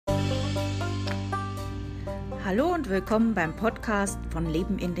Hallo und willkommen beim Podcast von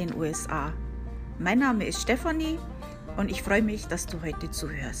Leben in den USA. Mein Name ist Stefanie und ich freue mich, dass du heute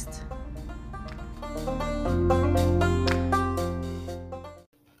zuhörst.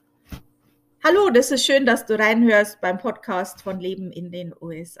 Hallo, das ist schön, dass du reinhörst beim Podcast von Leben in den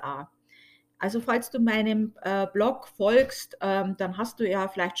USA. Also falls du meinem Blog folgst, dann hast du ja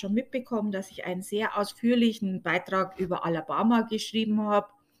vielleicht schon mitbekommen, dass ich einen sehr ausführlichen Beitrag über Alabama geschrieben habe.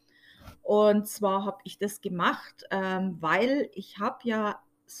 Und zwar habe ich das gemacht, weil ich habe ja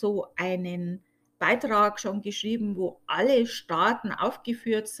so einen Beitrag schon geschrieben, wo alle Staaten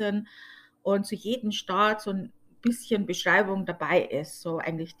aufgeführt sind und zu jedem Staat so ein bisschen Beschreibung dabei ist, so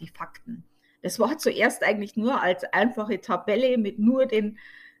eigentlich die Fakten. Das war zuerst eigentlich nur als einfache Tabelle mit nur den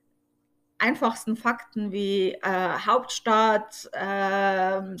einfachsten Fakten wie Hauptstadt,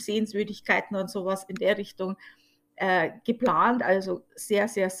 Sehenswürdigkeiten und sowas in der Richtung geplant, also sehr,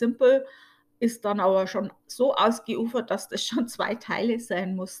 sehr simpel, ist dann aber schon so ausgeufert, dass das schon 2 Teile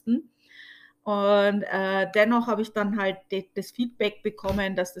sein mussten. Und dennoch habe ich dann halt das Feedback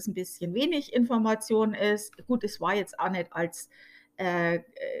bekommen, dass das ein bisschen wenig Information ist. Gut, es war jetzt auch nicht als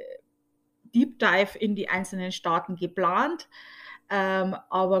Deep Dive in die einzelnen Staaten geplant,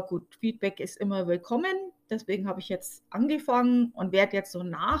 aber gut, Feedback ist immer willkommen. Deswegen habe ich jetzt angefangen und werde jetzt so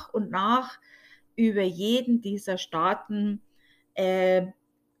nach und nach über jeden dieser Staaten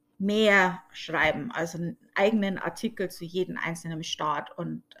mehr schreiben, also einen eigenen Artikel zu jedem einzelnen Staat.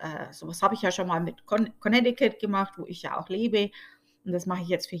 Und sowas habe ich ja schon mal mit Connecticut gemacht, wo ich ja auch lebe. Und das mache ich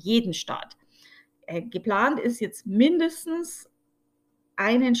jetzt für jeden Staat. Geplant ist jetzt mindestens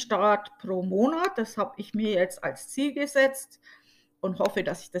einen Staat pro Monat. Das habe ich mir jetzt als Ziel gesetzt und hoffe,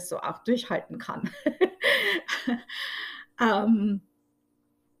 dass ich das so auch durchhalten kann.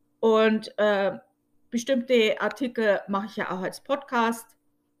 Und bestimmte Artikel mache ich ja auch als Podcast.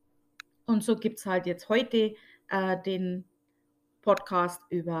 Und so gibt es halt jetzt heute den Podcast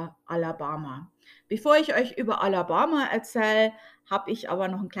über Alabama. Bevor ich euch über Alabama erzähle, habe ich aber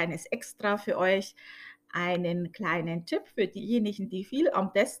noch ein kleines Extra für euch. Einen kleinen Tipp für diejenigen, die viel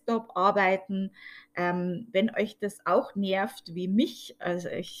am Desktop arbeiten. Wenn euch das auch nervt wie mich, also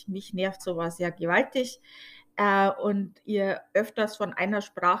mich nervt sowas ja gewaltig, und ihr öfters von einer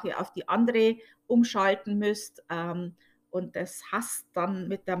Sprache auf die andere umschalten müsst, und das hasst, dann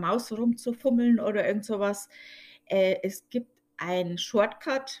mit der Maus rumzufummeln oder irgend sowas. Es gibt ein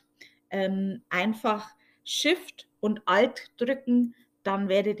Shortcut, einfach Shift und Alt drücken, dann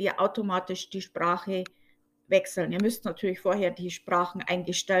werdet ihr automatisch die Sprache wechseln. Ihr müsst natürlich vorher die Sprachen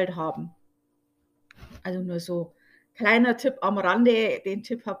eingestellt haben. Also nur so kleiner Tipp am Rande, den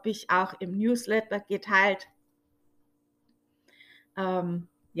Tipp habe ich auch im Newsletter geteilt.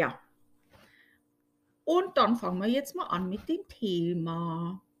 Ja. Und dann fangen wir jetzt mal an mit dem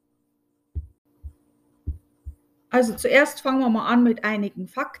Thema. Also zuerst fangen wir mal an mit einigen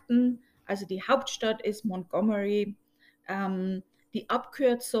Fakten. Also die Hauptstadt ist Montgomery. Die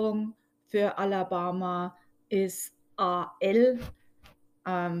Abkürzung für Alabama ist AL.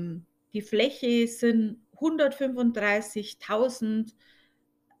 Die Fläche sind 135.000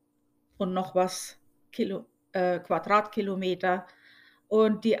 und noch was Quadratkilometer.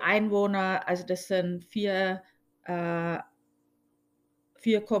 Und die Einwohner, also das sind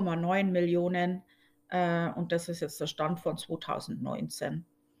 4,9 Millionen. Und das ist jetzt der Stand von 2019.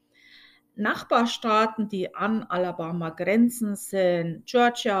 Nachbarstaaten, die an Alabama grenzen, sind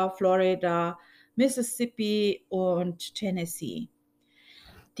Georgia, Florida, Mississippi und Tennessee.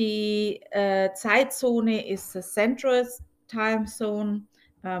 Die Zeitzone ist die Central Time Zone.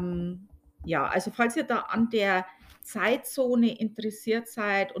 Ja, also falls ihr da an der Zeitzone interessiert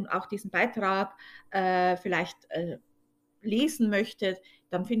seid und auch diesen Beitrag vielleicht lesen möchtet,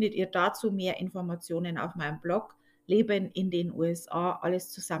 dann findet ihr dazu mehr Informationen auf meinem Blog Leben in den USA,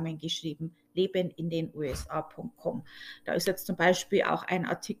 alles zusammengeschrieben, lebenindenusa.com. Da ist jetzt zum Beispiel auch ein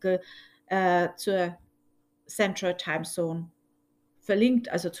Artikel zur Central Time Zone verlinkt,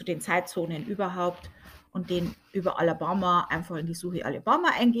 also zu den Zeitzonen überhaupt, und den über Alabama einfach in die Suche Alabama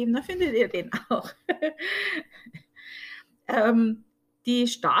eingeben, dann findet ihr den auch. Die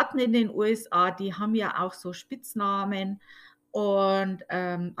Staaten in den USA, die haben ja auch so Spitznamen, und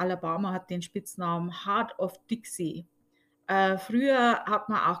Alabama hat den Spitznamen Heart of Dixie. Früher hat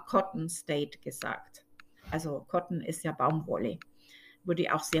man auch Cotton State gesagt. Also Cotton ist ja Baumwolle.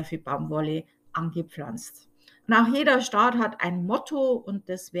 Wurde auch sehr viel Baumwolle angepflanzt. Und auch jeder Staat hat ein Motto, und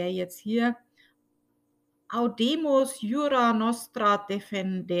das wäre jetzt hier Audemus Jura Nostra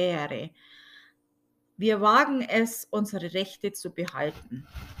Defendere. Wir wagen es, unsere Rechte zu behalten.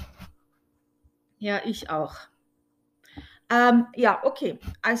 Ja, ich auch. Ja, okay.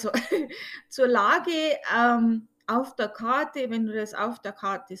 Also zur Lage auf der Karte, wenn du das auf der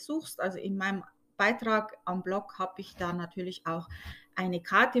Karte suchst, also in meinem Beitrag am Blog habe ich da natürlich auch eine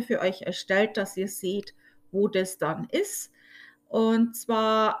Karte für euch erstellt, dass ihr seht, wo das dann ist. Und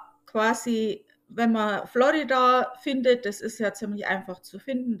zwar quasi, wenn man Florida findet, das ist ja ziemlich einfach zu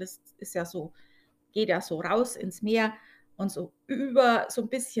finden, das ist ja so, geht ja so raus ins Meer und so ein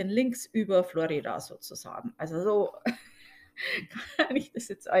bisschen links über Florida sozusagen. Also so kann ich das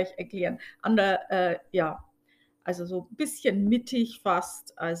jetzt euch erklären. Ja, also so ein bisschen mittig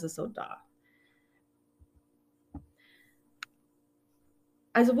fast, also so da.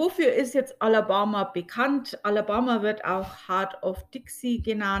 Also wofür ist jetzt Alabama bekannt? Alabama wird auch Heart of Dixie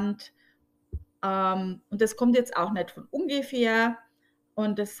genannt. Und das kommt jetzt auch nicht von ungefähr.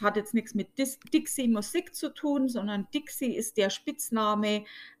 Und das hat jetzt nichts mit Dixie-Musik zu tun, sondern Dixie ist der Spitzname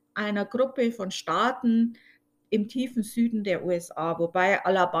einer Gruppe von Staaten im tiefen Süden der USA, wobei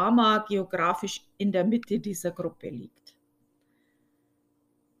Alabama geografisch in der Mitte dieser Gruppe liegt.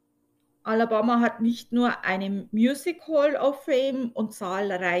 Alabama hat nicht nur eine Music Hall of Fame und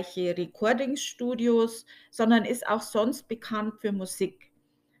zahlreiche Recording-Studios, sondern ist auch sonst bekannt für Musik.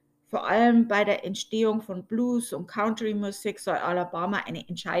 Vor allem bei der Entstehung von Blues- und Country-Musik soll Alabama eine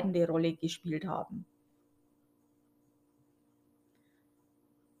entscheidende Rolle gespielt haben.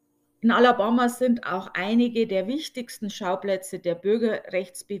 In Alabama sind auch einige der wichtigsten Schauplätze der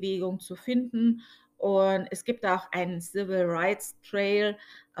Bürgerrechtsbewegung zu finden und es gibt auch einen Civil Rights Trail,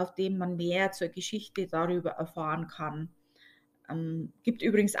 auf dem man mehr zur Geschichte darüber erfahren kann. Gibt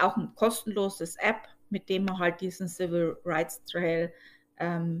übrigens auch ein kostenloses App, mit dem man halt diesen Civil Rights Trail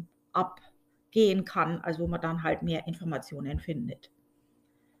abgehen kann, also wo man dann halt mehr Informationen findet.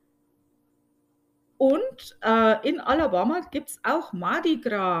 Und in Alabama gibt es auch Mardi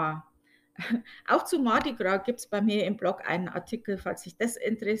Gras. Auch zu Mardi Gras gibt es bei mir im Blog einen Artikel, falls sich das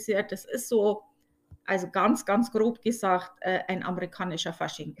interessiert. Das ist so, also ganz, ganz grob gesagt, ein amerikanischer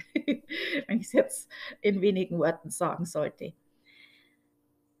Fasching, wenn ich es jetzt in wenigen Worten sagen sollte.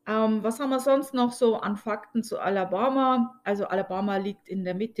 Was haben wir sonst noch so an Fakten zu Alabama? Also Alabama liegt in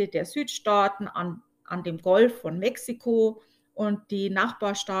der Mitte der Südstaaten an dem Golf von Mexiko und die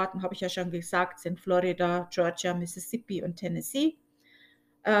Nachbarstaaten, habe ich ja schon gesagt, sind Florida, Georgia, Mississippi und Tennessee.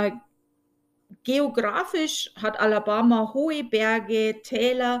 Geografisch hat Alabama hohe Berge,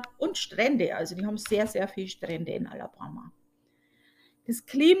 Täler und Strände. Also die haben sehr, sehr viele Strände in Alabama. Das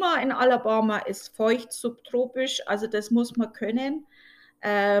Klima in Alabama ist feucht subtropisch, also das muss man können.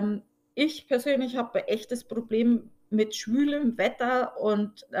 Ich persönlich habe ein echtes Problem mit schwülem Wetter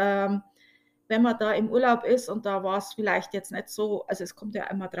und wenn man da im Urlaub ist und da war es vielleicht jetzt nicht so, also es kommt ja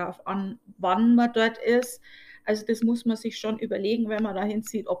immer drauf an, wann man dort ist. Also das muss man sich schon überlegen, wenn man da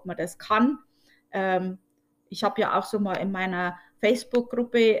hinzieht, ob man das kann. Ich habe ja auch so mal in meiner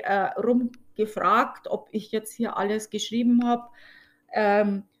Facebook-Gruppe rumgefragt, ob ich jetzt hier alles geschrieben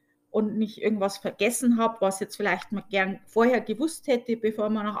habe und nicht irgendwas vergessen habe, was jetzt vielleicht mal gern vorher gewusst hätte, bevor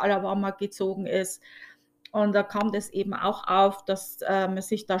man nach Alabama gezogen ist. Und da kam das eben auch auf, dass man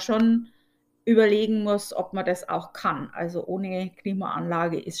sich da schon überlegen muss, ob man das auch kann. Also ohne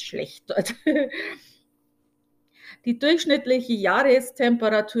Klimaanlage ist schlecht dort. Die durchschnittliche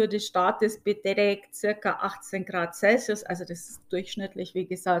Jahrestemperatur des Staates beträgt ca. 18 Grad Celsius, also das ist durchschnittlich, wie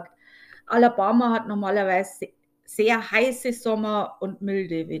gesagt. Alabama hat normalerweise sehr heiße Sommer und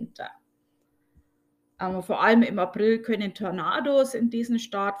milde Winter. Vor allem im April können Tornados in diesem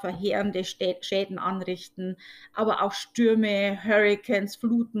Staat verheerende Schäden anrichten, aber auch Stürme, Hurricanes,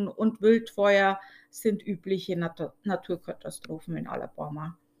 Fluten und Wildfeuer sind übliche Naturkatastrophen in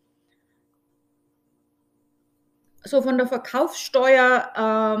Alabama. So von der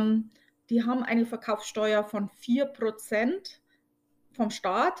Verkaufssteuer, die haben eine Verkaufssteuer von 4% vom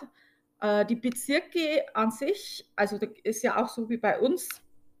Staat. Die Bezirke an sich, also das ist ja auch so wie bei uns,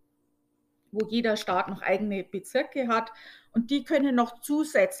 wo jeder Staat noch eigene Bezirke hat und die können noch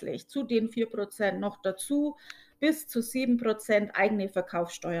zusätzlich zu den 4% noch dazu bis zu 7% eigene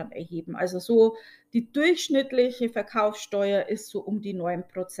Verkaufssteuern erheben. Also so die durchschnittliche Verkaufssteuer ist so um die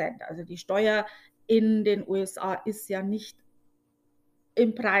 9%. Also die Steuer in den USA ist ja nicht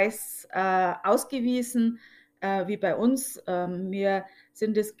im Preis ausgewiesen wie bei uns. Wir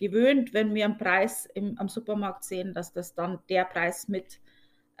sind es gewöhnt, wenn wir einen Preis am Supermarkt sehen, dass das dann der Preis mit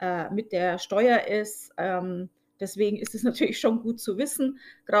der Steuer ist. Deswegen ist es natürlich schon gut zu wissen,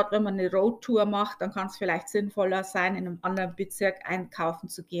 gerade wenn man eine Roadtour macht, dann kann es vielleicht sinnvoller sein, in einem anderen Bezirk einkaufen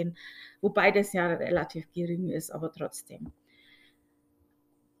zu gehen, wobei das ja relativ gering ist, aber trotzdem.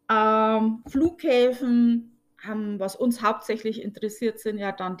 Flughäfen Was uns hauptsächlich interessiert, sind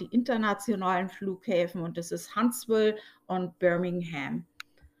ja dann die internationalen Flughäfen und das ist Huntsville und Birmingham.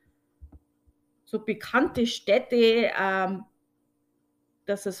 So bekannte Städte,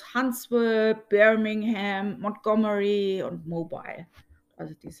 das ist Huntsville, Birmingham, Montgomery und Mobile.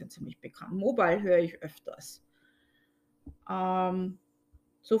 Also die sind ziemlich bekannt. Mobile höre ich öfters.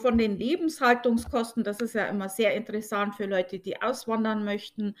 So von den Lebenshaltungskosten, das ist ja immer sehr interessant für Leute, die auswandern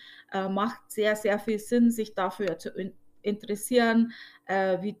möchten, macht sehr, sehr viel Sinn, sich dafür zu interessieren,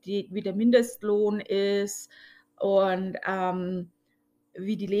 wie der Mindestlohn ist und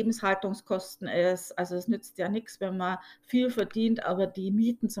wie die Lebenshaltungskosten ist. Also es nützt ja nichts, wenn man viel verdient, aber die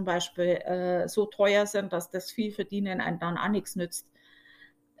Mieten zum Beispiel so teuer sind, dass das viel Verdienen einem dann auch nichts nützt.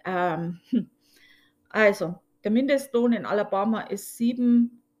 Also, der Mindestlohn in Alabama ist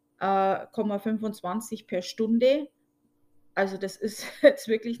 7,25 per Stunde. Also das ist jetzt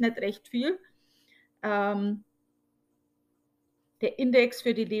wirklich nicht recht viel. Der Index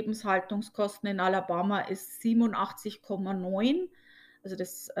für die Lebenshaltungskosten in Alabama ist 87,9. Also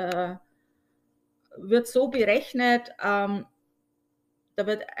das wird so berechnet, da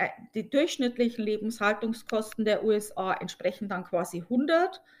wird die durchschnittlichen Lebenshaltungskosten der USA entsprechen dann quasi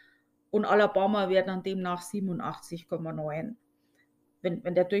 100 und Alabama wäre dann demnach 87,9.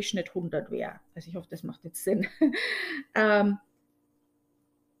 Wenn der Durchschnitt 100 wäre. Also ich hoffe, das macht jetzt Sinn.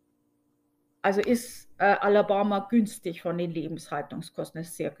 Also ist Alabama günstig von den Lebenshaltungskosten,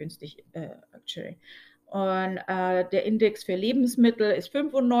 ist sehr günstig, actually. Und der Index für Lebensmittel ist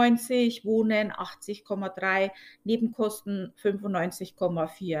 95, Wohnen 80,3, Nebenkosten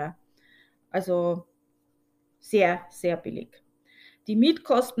 95,4. Also sehr, sehr billig. Die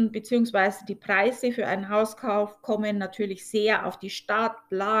Mietkosten bzw. die Preise für einen Hauskauf kommen natürlich sehr auf die Stadt,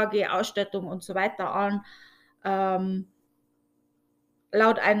 Lage, Ausstattung und so weiter an.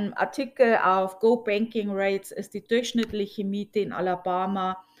 Laut einem Artikel auf Go Banking Rates ist die durchschnittliche Miete in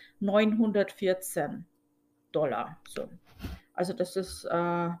Alabama 914 Dollar. So. Also das ist,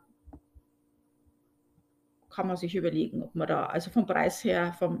 kann man sich überlegen, ob man da, also vom Preis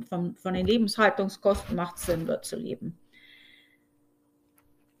her, von den Lebenshaltungskosten macht es Sinn, dort zu leben.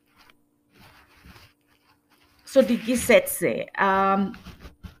 So, die Gesetze.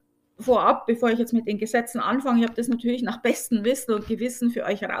 Vorab, bevor ich jetzt mit den Gesetzen anfange, ich habe das natürlich nach bestem Wissen und Gewissen für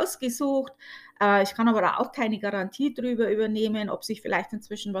euch herausgesucht. Ich kann aber da auch keine Garantie drüber übernehmen, ob sich vielleicht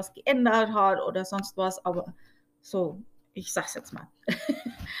inzwischen was geändert hat oder sonst was, aber so, ich sag's jetzt mal.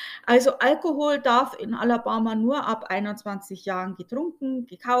 Also Alkohol darf in Alabama nur ab 21 Jahren getrunken,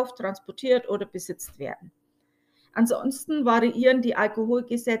 gekauft, transportiert oder besitzt werden. Ansonsten variieren die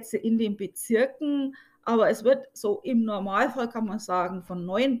Alkoholgesetze in den Bezirken, aber es wird so im Normalfall, kann man sagen, von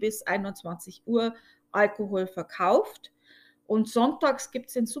 9 bis 21 Uhr Alkohol verkauft. Und sonntags gibt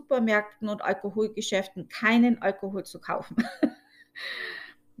es in Supermärkten und Alkoholgeschäften keinen Alkohol zu kaufen.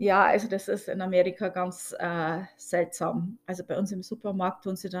 Ja, also das ist in Amerika ganz seltsam. Also bei uns im Supermarkt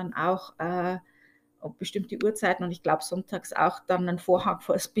tun sie dann auch bestimmte Uhrzeiten und ich glaube sonntags auch dann einen Vorhang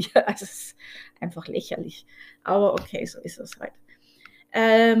vor das Bier. Also es ist einfach lächerlich. Aber okay, so ist es halt.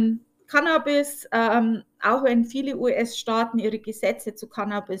 Cannabis, auch wenn viele US-Staaten ihre Gesetze zu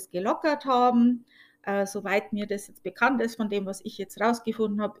Cannabis gelockert haben, soweit mir das jetzt bekannt ist, von dem, was ich jetzt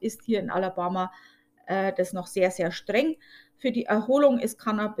rausgefunden habe, ist hier in Alabama das noch sehr, sehr streng. Für die Erholung ist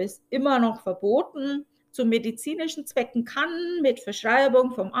Cannabis immer noch verboten. Zu medizinischen Zwecken kann mit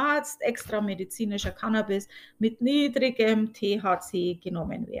Verschreibung vom Arzt extra medizinischer Cannabis mit niedrigem THC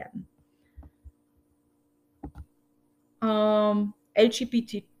genommen werden.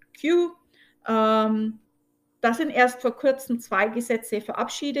 LGBTQ, da sind erst vor kurzem 2 Gesetze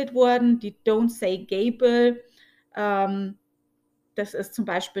verabschiedet worden, die Don't Say Gay Bill. Das ist zum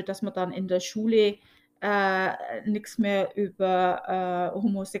Beispiel, dass man dann in der Schule nichts mehr über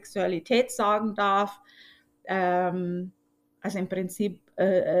Homosexualität sagen darf. Also im Prinzip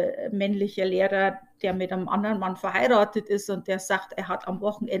männlicher Lehrer, der mit einem anderen Mann verheiratet ist und der sagt, er hat am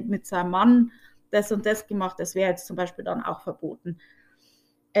Wochenende mit seinem Mann das und das gemacht, das wäre jetzt zum Beispiel dann auch verboten.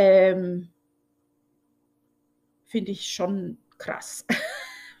 Finde ich schon krass.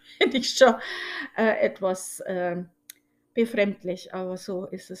 Finde ich schon etwas befremdlich, aber so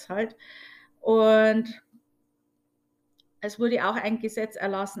ist es halt. Und es wurde auch ein Gesetz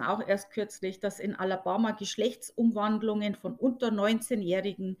erlassen, auch erst kürzlich, dass in Alabama Geschlechtsumwandlungen von unter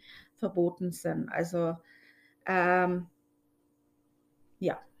 19-Jährigen verboten sind. Also ja,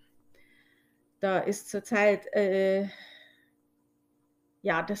 da ist zurzeit,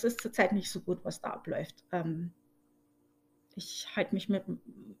 ja, das ist zurzeit nicht so gut, was da abläuft. Ich halte mich mit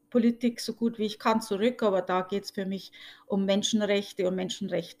Politik so gut wie ich kann zurück, aber da geht es für mich um Menschenrechte und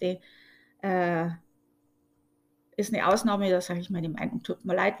Menschenrechte ist eine Ausnahme, da sage ich meine Meinung, tut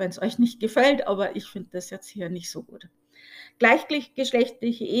mir leid, wenn es euch nicht gefällt, aber ich finde das jetzt hier nicht so gut.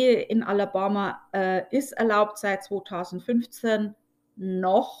 Gleichgeschlechtliche Ehe in Alabama ist erlaubt seit 2015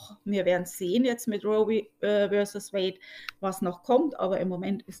 noch. Wir werden sehen jetzt mit Roe versus Wade, was noch kommt, aber im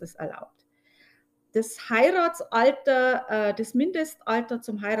Moment ist es erlaubt. Das Heiratsalter, das Mindestalter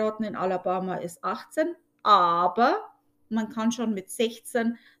zum Heiraten in Alabama ist 18, aber man kann schon mit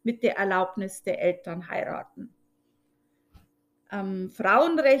 16 mit der Erlaubnis der Eltern heiraten.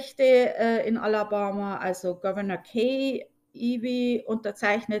 Frauenrechte in Alabama, also Governor Kay Ivey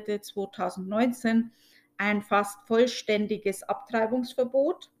unterzeichnete 2019 ein fast vollständiges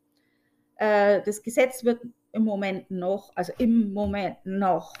Abtreibungsverbot. Das Gesetz wird im Moment noch, nicht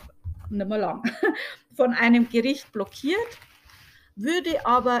mehr lang, von einem Gericht blockiert, würde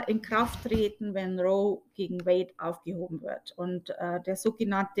aber in Kraft treten, wenn Roe gegen Wade aufgehoben wird. Und der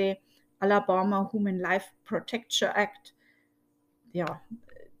sogenannte Alabama Human Life Protection Act, ja,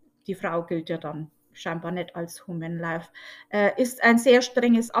 die Frau gilt ja dann scheinbar nicht als Human Life, ist ein sehr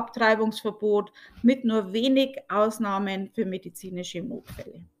strenges Abtreibungsverbot mit nur wenig Ausnahmen für medizinische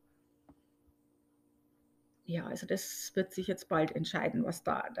Notfälle. Ja, also das wird sich jetzt bald entscheiden, was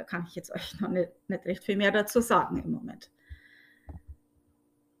da kann ich jetzt euch noch nicht recht viel mehr dazu sagen im Moment.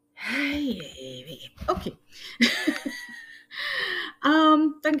 Okay.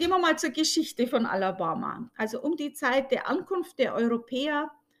 Dann gehen wir mal zur Geschichte von Alabama. Also um die Zeit der Ankunft der Europäer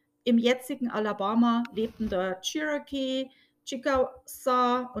im jetzigen Alabama lebten dort Cherokee,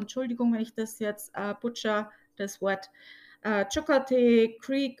 Chickasaw, Entschuldigung, wenn ich das jetzt butcher, das Wort, Chocotay,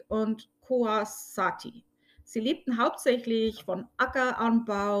 Creek und Coasati. Sie lebten hauptsächlich von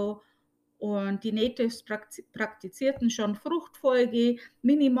Ackeranbau und die Natives praktizierten schon Fruchtfolge,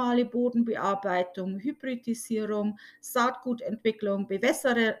 minimale Bodenbearbeitung, Hybridisierung, Saatgutentwicklung,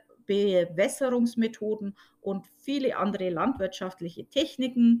 Bewässerungsmethoden und viele andere landwirtschaftliche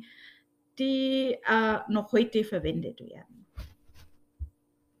Techniken, die noch heute verwendet werden.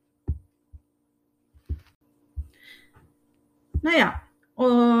 Naja,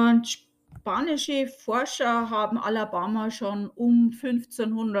 und spanische Forscher haben Alabama schon um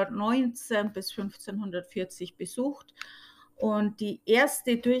 1519 bis 1540 besucht und die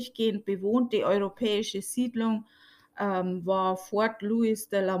erste durchgehend bewohnte europäische Siedlung war Fort Louis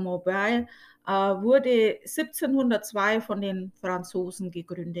de la Mobile, wurde 1702 von den Franzosen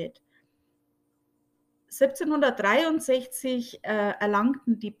gegründet. 1763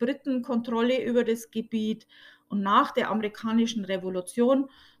 erlangten die Briten Kontrolle über das Gebiet und nach der amerikanischen Revolution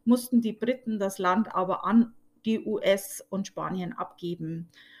mussten die Briten das Land aber an die US und Spanien abgeben.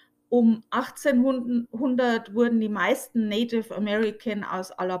 Um 1800 wurden die meisten Native American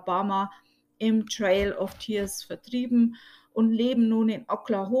aus Alabama im Trail of Tears vertrieben und leben nun in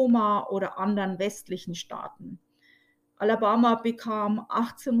Oklahoma oder anderen westlichen Staaten. Alabama bekam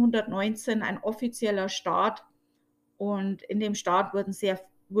 1819 ein offizieller Staat und in dem Staat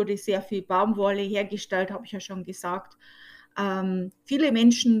wurde sehr viel Baumwolle hergestellt, habe ich ja schon gesagt. Viele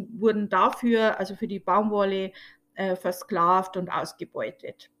Menschen wurden dafür, also für die Baumwolle, versklavt und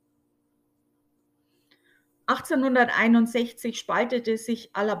ausgebeutet. 1861 spaltete sich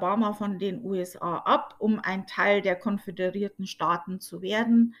Alabama von den USA ab, um ein Teil der konföderierten Staaten zu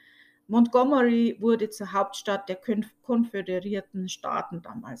werden. Montgomery wurde zur Hauptstadt der konföderierten Staaten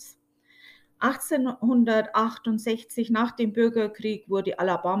damals. 1868 nach dem Bürgerkrieg wurde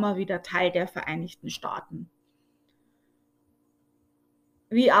Alabama wieder Teil der Vereinigten Staaten.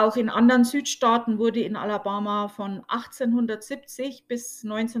 Wie auch in anderen Südstaaten wurde in Alabama von 1870 bis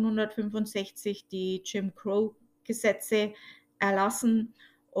 1965 die Jim Crow-Gesetze erlassen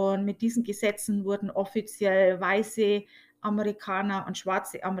und mit diesen Gesetzen wurden offiziell weiße Amerikaner und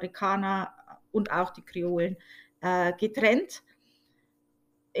schwarze Amerikaner und auch die Kreolen getrennt.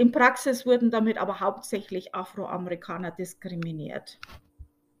 In Praxis wurden damit aber hauptsächlich Afroamerikaner diskriminiert.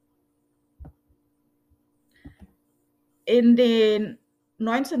 In den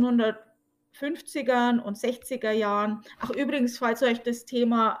 1950ern und 60er Jahren, ach übrigens, falls euch das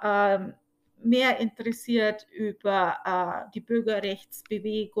Thema mehr interessiert über die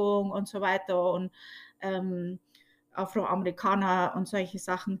Bürgerrechtsbewegung und so weiter und Afroamerikaner und solche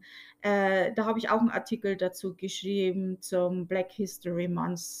Sachen, da habe ich auch einen Artikel dazu geschrieben zum Black History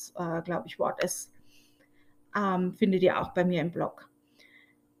Month, glaube ich, war das. Findet ihr auch bei mir im Blog.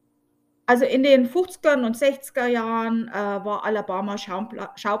 Also in den 50er und 60er Jahren war Alabama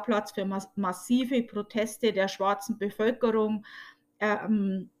Schauplatz für massive Proteste der schwarzen Bevölkerung.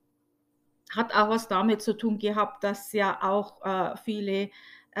 Hat auch was damit zu tun gehabt, dass ja auch viele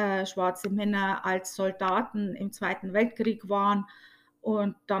schwarze Männer als Soldaten im Zweiten Weltkrieg waren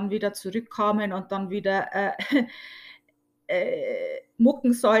und dann wieder zurückkamen und dann wieder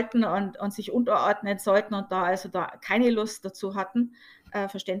mucken sollten und sich unterordnen sollten und da keine Lust dazu hatten,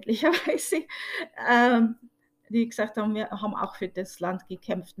 verständlicherweise, die gesagt haben, wir haben auch für das Land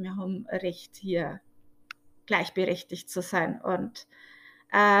gekämpft, wir haben Recht, hier gleichberechtigt zu sein, und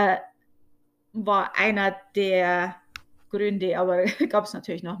war einer der Gründe, aber gab es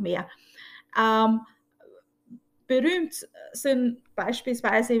natürlich noch mehr. Berühmt sind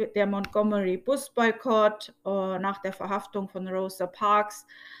beispielsweise der Montgomery Busboykott nach der Verhaftung von Rosa Parks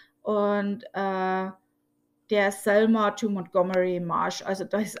und der Selma to Montgomery Marsch. Also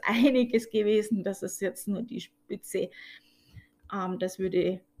da ist einiges gewesen, das ist jetzt nur die Spitze. Das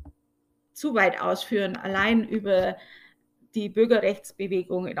würde zu weit ausführen. Allein über die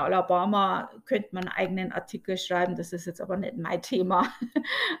Bürgerrechtsbewegung in Alabama könnte man einen eigenen Artikel schreiben. Das ist jetzt aber nicht mein Thema.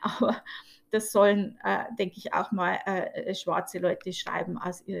 Aber das sollen, denke ich, auch mal schwarze Leute schreiben,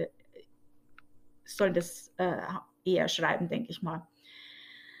 sollen das eher schreiben, denke ich mal.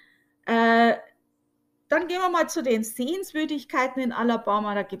 Dann gehen wir mal zu den Sehenswürdigkeiten in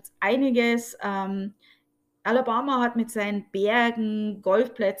Alabama. Da gibt es einiges. Alabama hat mit seinen Bergen,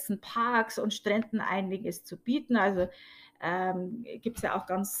 Golfplätzen, Parks und Stränden einiges zu bieten. Also gibt es ja auch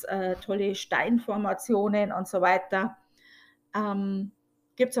ganz tolle Steinformationen und so weiter.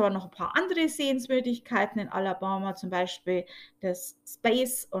 Gibt es aber noch ein paar andere Sehenswürdigkeiten in Alabama, zum Beispiel das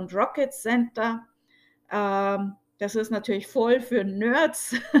Space und Rocket Center. Das ist natürlich voll für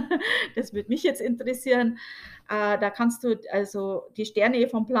Nerds. Das würde mich jetzt interessieren. Da kannst du also die Sterne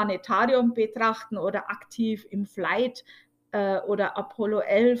vom Planetarium betrachten oder aktiv im Flight oder Apollo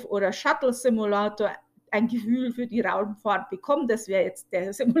 11 oder Shuttle Simulator ein Gefühl für die Raumfahrt bekommen. Das wäre jetzt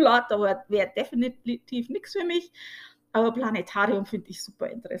der Simulator, wäre definitiv nichts für mich. Aber Planetarium finde ich super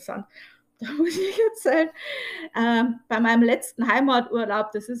interessant. Da muss ich erzählen. Bei meinem letzten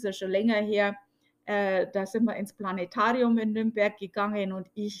Heimaturlaub, das ist ja schon länger her, da sind wir ins Planetarium in Nürnberg gegangen und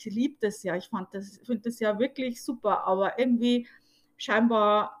ich liebe das ja. Ich finde das ja wirklich super, aber irgendwie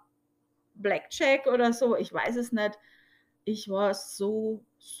scheinbar Blackjack oder so, ich weiß es nicht. Ich war so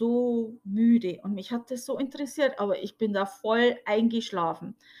müde und mich hat das so interessiert, aber ich bin da voll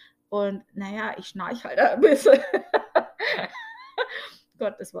eingeschlafen. Und naja, ich schnarche halt ein bisschen.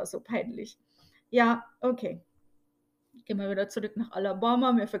 Gott, das war so peinlich. Ja, okay. Gehen wir wieder zurück nach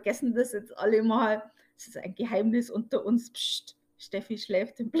Alabama. Wir vergessen das jetzt alle mal. Es ist ein Geheimnis unter uns. Psst, Steffi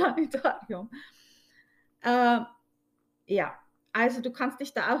schläft im Planetarium. Ja, also du kannst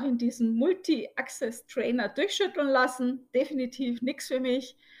dich da auch in diesen Multi-Access-Trainer durchschütteln lassen. Definitiv nichts für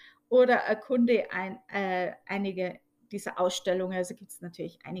mich. Oder erkunde einige dieser Ausstellungen. Also gibt es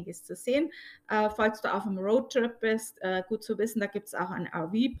natürlich einiges zu sehen. Falls du auf einem Roadtrip bist, gut zu wissen, da gibt es auch einen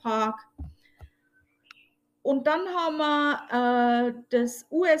RV-Park. Und dann haben wir das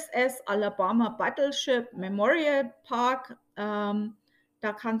USS Alabama Battleship Memorial Park.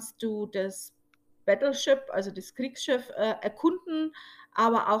 Da kannst du das Battleship, also das Kriegsschiff, erkunden,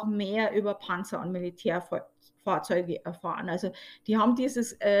 aber auch mehr über Panzer- und Militärfahrzeuge erfahren. Also die haben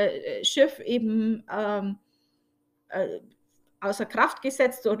dieses Schiff eben außer Kraft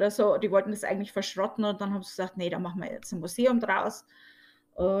gesetzt oder so. Die wollten das eigentlich verschrotten und dann haben sie gesagt, nee, da machen wir jetzt ein Museum draus.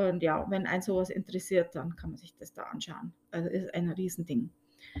 Und ja, wenn einen sowas interessiert, dann kann man sich das da anschauen. Also ist ein Riesending.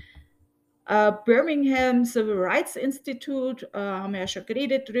 Birmingham Civil Rights Institute, haben wir ja schon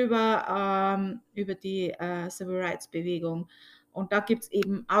geredet drüber, über die Civil Rights Bewegung. Und da gibt es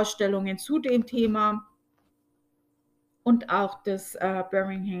eben Ausstellungen zu dem Thema und auch das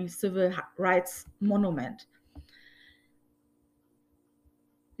Birmingham Civil Rights Monument.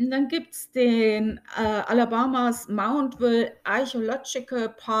 Und dann gibt es den Alabamas Mountville Archaeological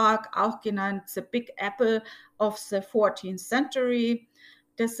Park, auch genannt The Big Apple of the 14th Century.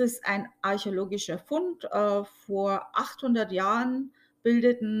 Das ist ein archäologischer Fund. Vor 800 Jahren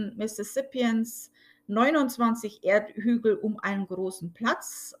bildeten Mississippians 29 Erdhügel um einen großen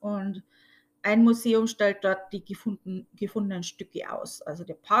Platz und ein Museum stellt dort die gefundenen Stücke aus. Also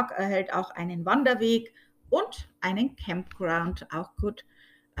der Park erhält auch einen Wanderweg und einen Campground, auch gut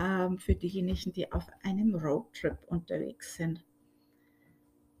für diejenigen, die auf einem Roadtrip unterwegs sind.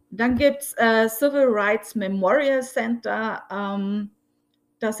 Dann gibt es Civil Rights Memorial Center.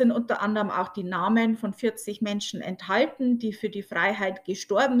 Da sind unter anderem auch die Namen von 40 Menschen enthalten, die für die Freiheit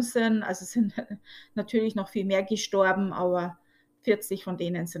gestorben sind. Also sind natürlich noch viel mehr gestorben, aber 40 von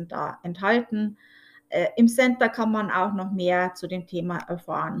denen sind da enthalten. Im Center kann man auch noch mehr zu dem Thema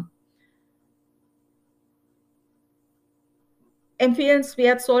erfahren.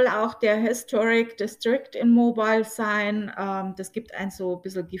 Empfehlenswert soll auch der Historic District in Mobile sein. Das gibt ein so ein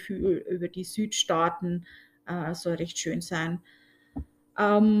bisschen Gefühl über die Südstaaten, soll recht schön sein.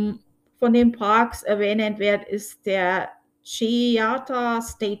 Von den Parks erwähnenswert ist der Chiata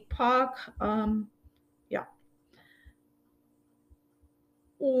State Park. Ja.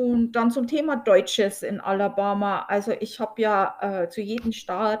 Und dann zum Thema Deutsches in Alabama. Also ich habe ja zu jedem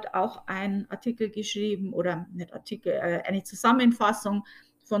Staat auch einen Artikel geschrieben oder nicht Artikel, eine Zusammenfassung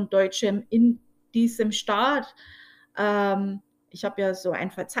von Deutschem in diesem Staat. Ich habe ja so ein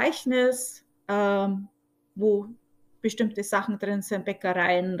Verzeichnis, wo bestimmte Sachen drin sind,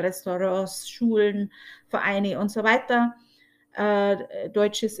 Bäckereien, Restaurants, Schulen, Vereine und so weiter.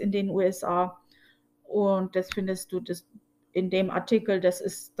 Deutsches in den USA. Und das findest du in dem Artikel, das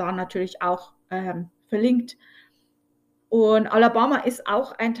ist da natürlich auch verlinkt. Und Alabama ist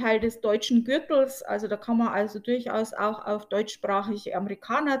auch ein Teil des deutschen Gürtels, also da kann man also durchaus auch auf deutschsprachige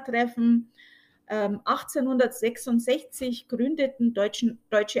Amerikaner treffen. 1866 gründeten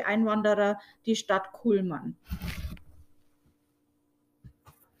deutsche Einwanderer die Stadt Kuhlmann.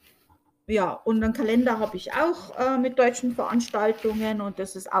 Ja, und einen Kalender habe ich auch mit deutschen Veranstaltungen und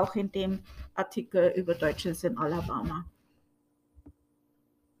das ist auch in dem Artikel über Deutsches in Alabama.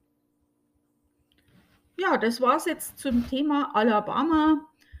 Ja, das war es jetzt zum Thema Alabama.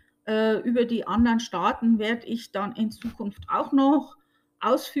 Über die anderen Staaten werde ich dann in Zukunft auch noch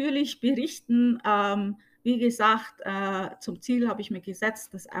ausführlich berichten. Wie gesagt, zum Ziel habe ich mir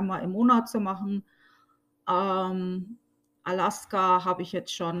gesetzt, das einmal im Monat zu machen. Alaska habe ich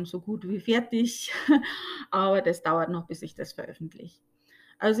jetzt schon so gut wie fertig, aber das dauert noch, bis ich das veröffentliche.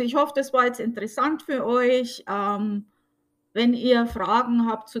 Also ich hoffe, das war jetzt interessant für euch. Wenn ihr Fragen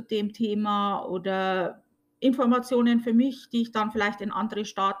habt zu dem Thema oder Informationen für mich, die ich dann vielleicht in andere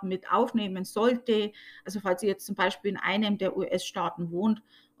Staaten mit aufnehmen sollte, also falls ihr jetzt zum Beispiel in einem der US-Staaten wohnt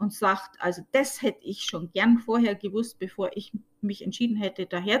und sagt, also das hätte ich schon gern vorher gewusst, bevor ich mich entschieden hätte,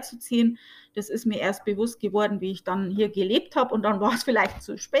 daher zu ziehen. Das ist mir erst bewusst geworden, wie ich dann hier gelebt habe und dann war es vielleicht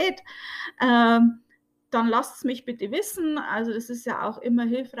zu spät. Dann lasst es mich bitte wissen. Also das ist ja auch immer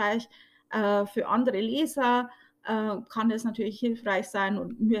hilfreich für andere Leser. Kann es natürlich hilfreich sein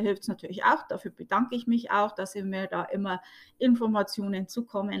und mir hilft es natürlich auch. Dafür bedanke ich mich auch, dass ihr mir da immer Informationen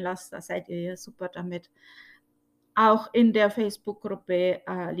zukommen lasst. Da seid ihr ja super damit. Auch in der Facebook-Gruppe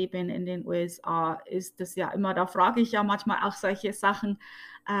Leben in den USA ist das ja immer, da frage ich ja manchmal auch solche Sachen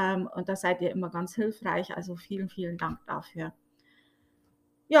und da seid ihr immer ganz hilfreich. Also vielen, vielen Dank dafür.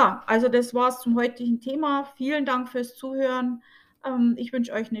 Ja, also das war es zum heutigen Thema. Vielen Dank fürs Zuhören. Ich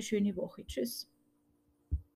wünsche euch eine schöne Woche. Tschüss.